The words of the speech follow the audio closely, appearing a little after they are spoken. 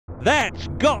That's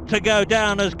got to go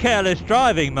down as careless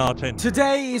driving, Martin.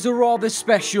 Today is a rather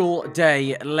special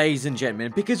day, ladies and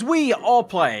gentlemen, because we are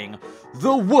playing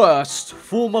the worst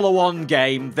Formula 1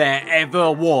 game there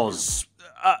ever was.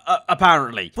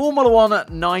 Apparently. Formula 1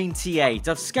 98.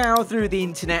 I've scoured through the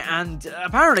internet and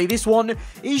apparently this one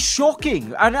is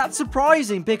shocking. And that's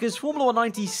surprising because Formula 1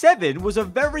 97 was a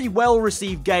very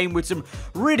well-received game with some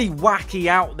really wacky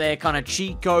out there kind of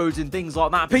cheat codes and things like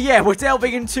that. But yeah, we're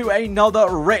delving into another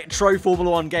retro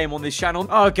Formula 1 game on this channel.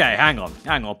 Okay, hang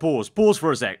on. Pause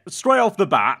for a sec. Straight off the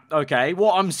bat, okay,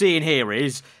 what I'm seeing here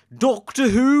is Doctor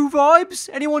Who vibes?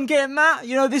 Anyone getting that?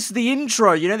 You know, this is the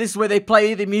intro. You know, this is where they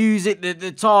play the music, the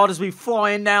TARDIS be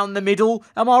flying down the middle.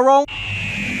 Am I wrong?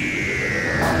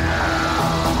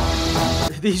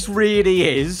 This really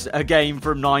is a game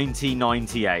from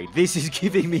 1998. This is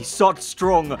giving me such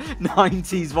strong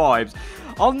 90s vibes.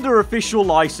 Under official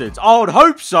license. I would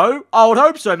hope so.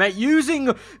 Mate. Using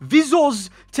Vizos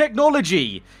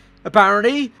technology.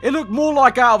 Apparently, it looked more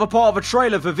like out of a part of a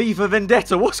trailer for V for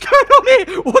Vendetta. What's going on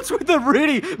here? What's with the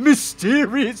really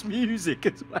mysterious music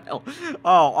as well?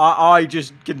 Oh, I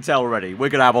just can tell already. We're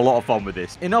going to have a lot of fun with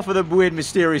this. Enough of the weird,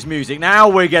 mysterious music. Now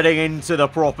we're getting into the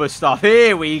proper stuff.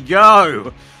 Here we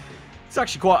go. It's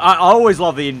actually quite... I always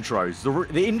love the intros.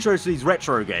 The intros to these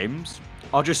retro games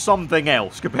are just something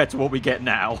else compared to what we get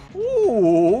now.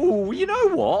 Ooh, you know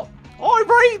what?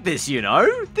 I rate this, you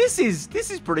know. This is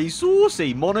pretty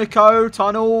saucy. Monaco,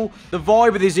 tunnel. The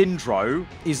vibe of this intro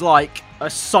is like a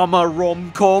summer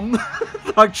rom-com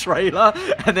like trailer.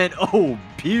 And then, oh,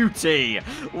 beauty.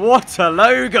 What a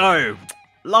logo.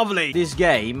 Lovely. This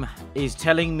game is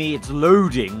telling me it's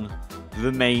loading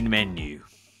the main menu.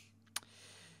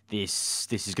 This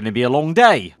is going to be a long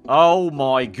day. Oh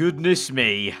my goodness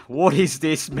me. What is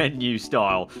this menu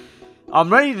style? I'm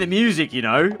ready to the music, you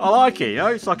know. I like it, you know.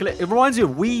 It's like it reminds me of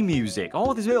Wii music.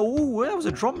 Oh, there's oh, that was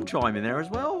a drum chime in there as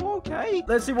well. Okay.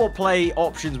 Let's see what play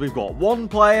options we've got. One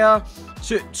player,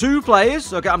 two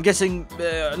players. Okay, I'm guessing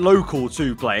local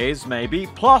 2 players maybe.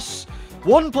 Plus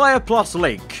 1 player plus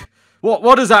link.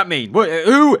 What does that mean?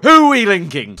 Who are we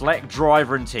linking? Select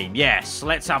driver and team. Yes,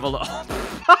 let's have a look.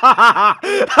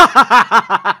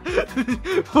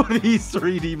 What are these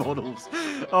 3D models?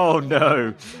 Oh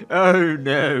no. Oh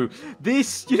no.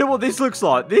 This, you know what this looks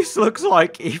like? This looks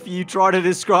like if you try to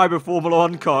describe a Formula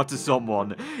 1 car to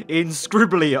someone in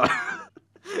Scribblio.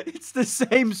 It's the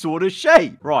same sort of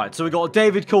shape. Right, so we got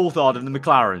David Coulthard in the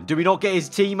McLaren. Do we not get his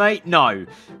teammate? No.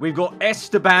 We've got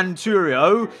Esteban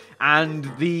Turio,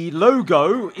 and the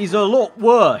logo is a lot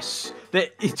worse.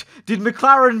 Did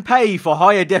McLaren pay for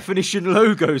higher definition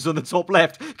logos on the top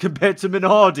left compared to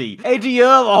Minardi? Eddie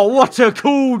Irvine, oh, what a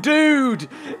cool dude!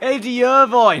 Eddie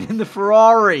Irvine in the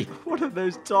Ferrari. What are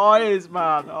those tyres,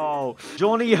 man? Oh,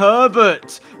 Johnny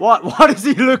Herbert. What does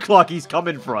he look like he's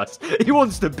coming for us? He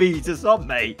wants to beat us up,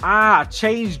 mate. Ah,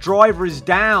 change drivers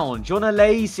down. John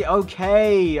Lacey.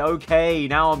 Okay,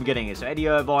 now I'm getting it. So Eddie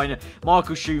Irvine,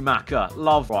 Michael Schumacher.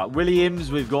 Love. Right,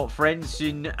 Williams, we've got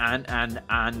Frenson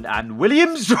and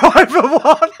Williams driver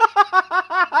 1.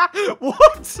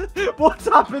 What's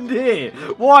happened here?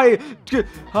 Why?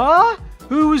 Huh?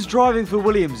 Who was driving for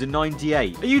Williams in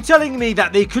 98? Are you telling me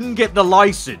that they couldn't get the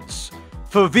license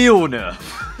for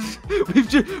Villeneuve?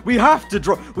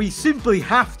 We simply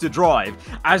have to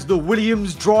drive as the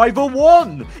Williams driver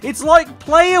 1. It's like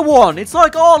player 1. It's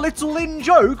like our little in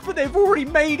joke, but they've already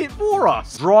made it for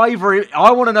us. Driver,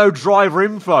 I want to know driver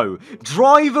info.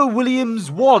 Driver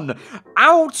Williams 1.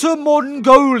 Outer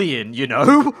Mongolian, you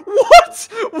know? What?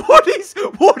 What is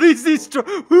this?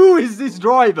 Who is this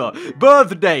driver?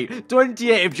 Birth date,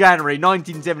 28th of January,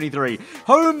 1973.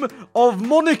 Home of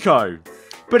Monaco.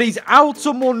 But he's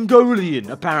Outer Mongolian,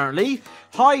 apparently.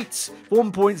 Height,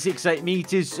 1.68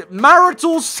 meters.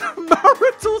 Marital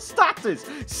status.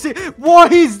 Why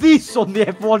is this on the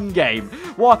F1 game?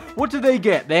 What do they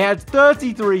get? They had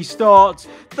 33 starts,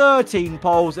 13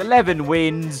 poles, 11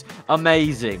 wins.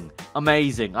 Amazing.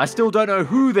 I still don't know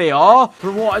who they are.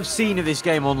 From what I've seen of this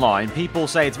game online, people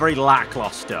say it's very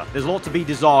lackluster. There's a lot to be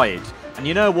desired. And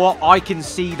you know what? I can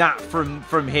see that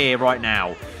from here right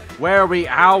now. Where are we?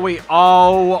 How are we?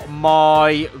 Oh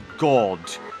my god.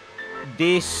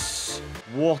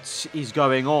 What is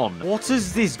going on? What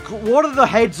is this? What are the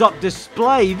heads-up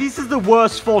display? This is the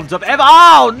worst font I've ever...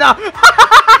 Oh, no!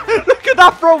 Look at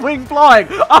that front wing flying!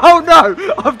 Oh, no!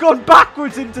 I've gone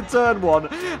backwards into turn 1.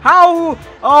 How?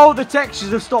 Oh, the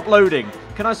textures have stopped loading.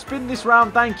 Can I spin this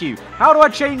round? Thank you. How do I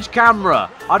change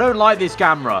camera? I don't like this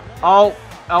camera. Oh,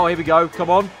 here we go. Come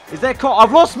on. Is there...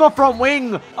 I've lost my front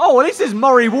wing. Oh, well, this is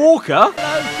Murray Walker.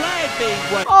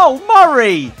 Oh,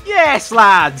 Murray. Yes,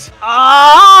 lads.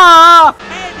 Ah!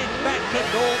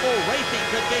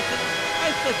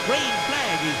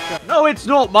 No, it's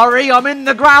not, Murray. I'm in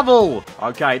the gravel.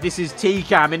 Okay, this is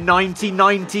TCAM in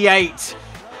 1998.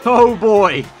 Oh,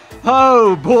 boy.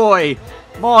 Oh, boy.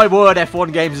 My word,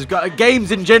 F1 games has got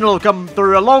games in general have come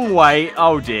through a long way.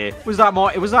 Oh dear, was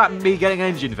that me getting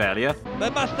engine failure? There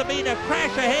must have been a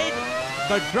crash ahead.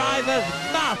 The drivers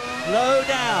must slow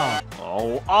down.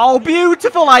 Oh,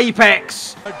 beautiful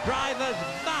Apex. The drivers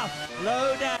must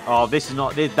slow down. Oh, that's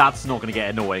not going to get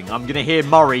annoying. I'm going to hear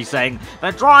Murray saying,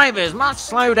 the drivers must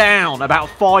slow down about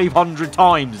 500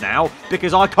 times now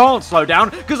because I can't slow down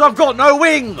because I've got no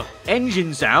wing.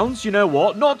 Engine sounds, you know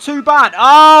what? Not too bad.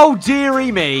 Oh,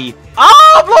 dearie me.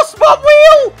 Oh, I've lost my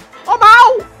wheel. I'm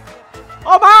out.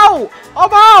 I'm out.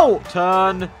 I'm out.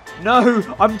 Turn.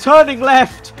 No, I'm turning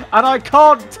left and I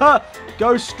can't turn.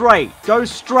 Go straight. Go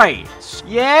straight.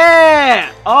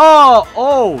 Yeah.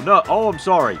 Oh, no. Oh, I'm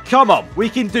sorry. Come on. We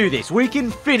can do this. We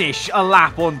can finish a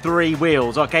lap on 3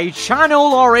 wheels, okay?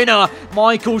 Channel our inner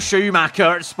Michael Schumacher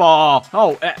at Spa.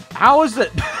 Oh, how is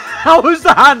it? How has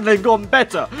the handling gone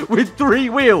better with 3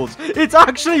 wheels? It's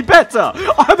actually better.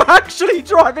 I'm actually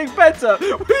driving better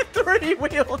with 3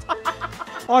 wheels.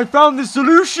 I found the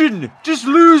solution. Just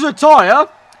lose a tyre.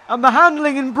 And the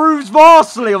handling improves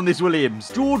vastly on this Williams.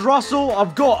 George Russell,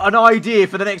 I've got an idea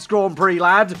for the next Grand Prix,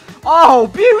 lad. Oh,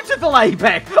 beautiful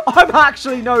Apex. I'm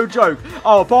actually no joke.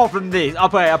 Oh, apart from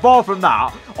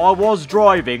that, I was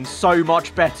driving so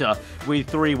much better with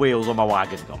 3 wheels on my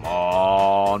wagon. Come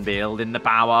on, building the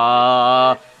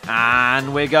power.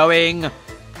 And we're going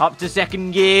up to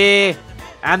 2nd gear.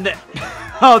 And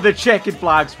the checkered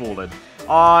flag's fallen.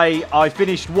 I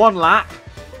finished 1 lap,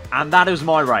 and that was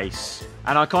my race.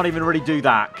 And I can't even really do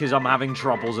that because I'm having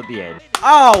troubles at the end.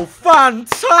 Oh,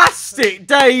 fantastic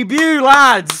debut,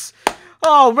 lads!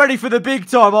 Oh, ready for the big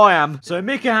time, I am. So,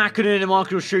 Mika Häkkinen and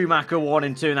Michael Schumacher 1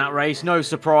 and 2 in that race. No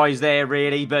surprise there,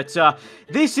 really. But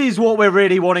this is what we're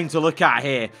really wanting to look at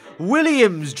here.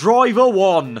 Williams driver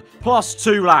 1 plus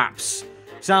 2 laps.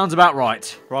 Sounds about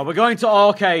right. Right, we're going to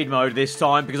arcade mode this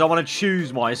time because I want to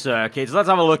choose my circuits. Let's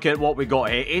have a look at what we got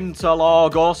here.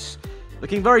 Interlagos.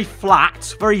 Looking very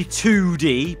flat, very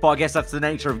 2D, but I guess that's the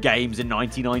nature of games in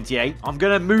 1998. I'm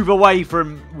going to move away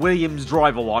from Williams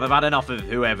Driver 1. I've had enough of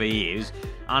whoever he is.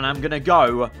 And I'm going to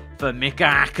go for Mika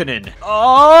Häkkinen.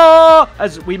 Oh!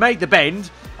 As we make the bend.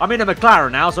 I'm in a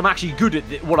McLaren now, so I'm actually good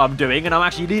at what I'm doing. And I'm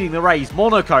actually leading the race.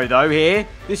 Monaco, though, here.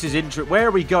 This is interesting. Where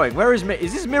are we going?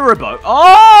 Is this Mirabeau?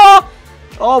 Oh!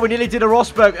 Oh, we nearly did a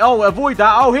Rosberg. Oh, avoid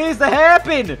that. Oh, here's the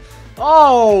hairpin.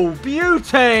 Oh,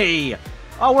 beauty.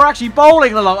 Oh, we're actually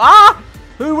bowling along. Ah!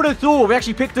 Who would have thought we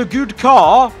actually picked a good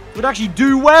car? Would actually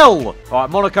do well. All right,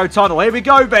 Monaco Tunnel. Here we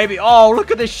go, baby. Oh,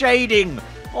 look at the shading.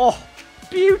 Oh,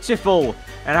 beautiful.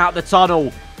 And out the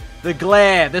tunnel. The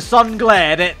glare. The sun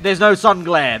glare. There's no sun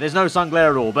glare. There's no sun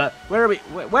glare at all. But where are we?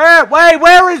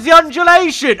 Where is the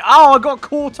undulation? Oh, I got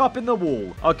caught up in the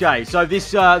wall. Okay, so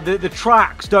this the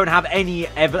tracks don't have any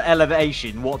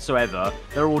elevation whatsoever.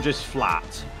 They're all just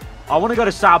flat. I want to go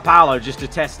to Sao Paulo just to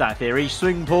test that theory.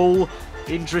 Swing pool.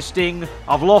 Interesting.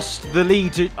 I've lost the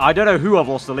lead to... I don't know who I've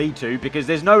lost the lead to because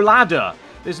there's no ladder.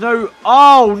 There's no...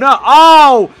 Oh, no.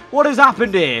 Oh! What has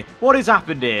happened here? What has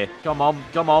happened here? Come on.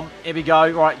 Come on. Here we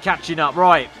go. Right, catching up.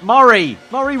 Right. Murray.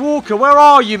 Murray Walker. Where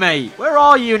are you, mate? Where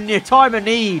are you in your time of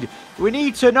need? We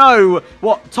need to know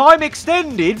what... Time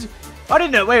extended? I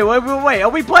didn't know. Wait. Are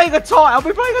we playing a time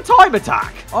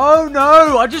attack? Oh,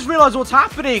 no. I just realized what's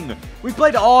happening. We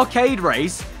played an arcade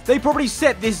race. They probably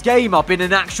set this game up in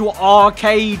an actual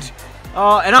arcade.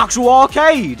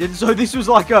 And so this was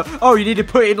like a... Oh, you need to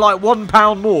put in like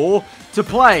 £1 more to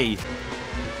play.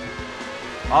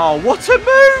 Oh, what a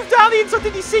move down the inside.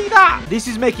 Did you see that? This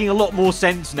is making a lot more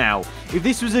sense now. If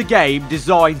this was a game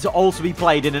designed to also be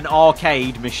played in an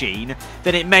arcade machine,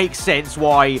 then it makes sense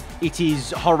why it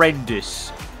is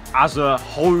horrendous as a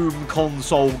home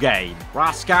console game.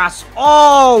 Raskas.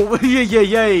 Oh,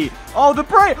 yeah. Oh, the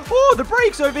brake. Oh, the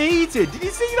brake's overheated. Did you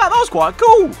see that? That was quite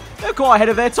cool. They're quite ahead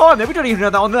of their time there. We don't even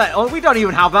have that on we don't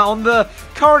even have that on the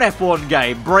current F1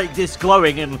 game. Brake disc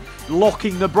glowing and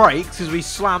locking the brakes as we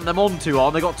slam them on too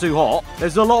hard and they got too hot.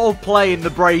 There's a lot of play in the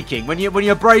braking. When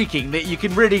you're braking, that you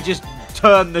can really just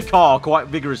turn the car quite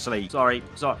vigorously. Sorry.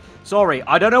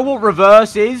 I don't know what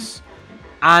reverse is,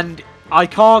 and I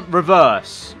can't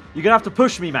reverse. You're gonna have to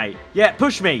push me, mate. Yeah,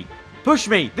 push me. Push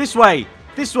me. This way.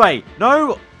 This way.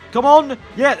 No. Come on.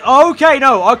 Yeah. Okay,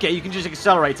 no. Okay, you can just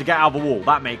accelerate to get out of the wall.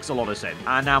 That makes a lot of sense.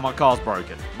 And now my car's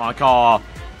broken. My car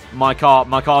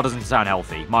doesn't sound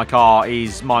healthy. My car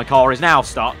is now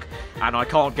stuck. And I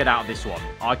can't get out of this one.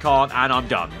 I can't, and I'm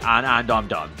done. And I'm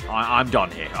done. I'm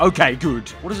done here. Okay, good.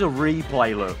 What does a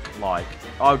replay look like?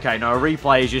 Okay, no, a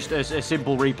replay is just a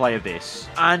simple replay of this.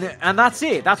 And that's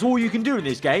it. That's all you can do in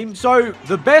this game. So,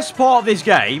 the best part of this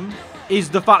game is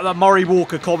the fact that Murray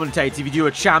Walker commentates if you do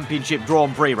a championship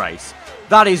Grand Prix race.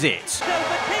 That is it.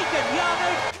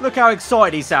 Look how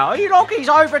excited he sounds. Look, he's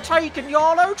overtaken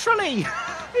Yarlo Trulli.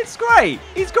 It's great.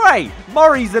 He's great.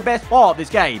 Murray's the best part of this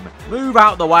game. Move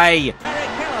out the way.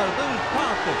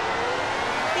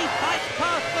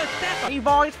 He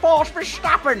fights past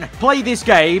Verstappen. Play this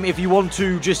game if you want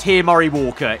to just hear Murray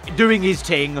Walker doing his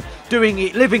thing,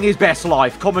 living his best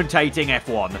life, commentating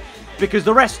F1. Because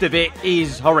the rest of it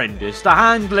is horrendous. The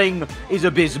handling is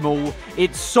abysmal.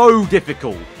 It's so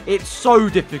difficult. It's so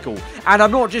difficult. And I'm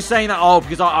not just saying that,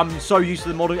 because I'm so used to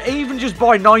the model. Even just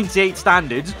by 98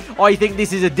 standards, I think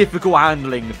this is a difficult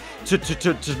handling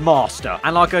to master.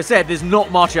 And like I said, there's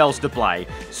not much else to play.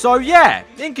 So yeah,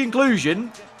 in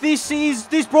conclusion,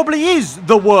 this probably is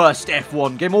the worst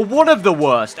F1 game, or one of the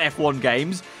worst F1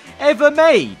 games ever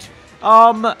made.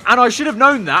 And I should have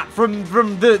known that from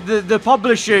the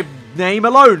publisher name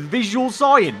alone, Visual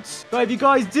Science. But if you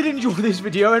guys did enjoy this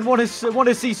video and want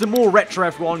to see some more retro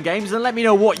F1 games, then let me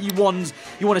know what you want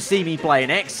to see me play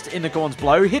next in the comments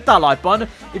below. Hit that like button.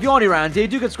 If you aren't around here,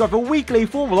 do get subscribed for weekly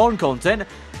Formula 1 content.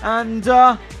 And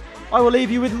I will leave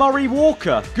you with Murray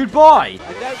Walker. Goodbye.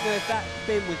 I don't know if that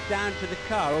spin was down to the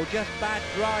car or just bad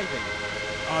driving.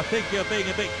 I think you're being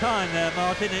a bit kind there,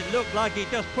 Martin. It looked like he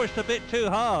just pushed a bit too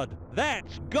hard.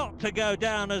 That's got to go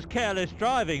down as careless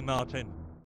driving, Martin.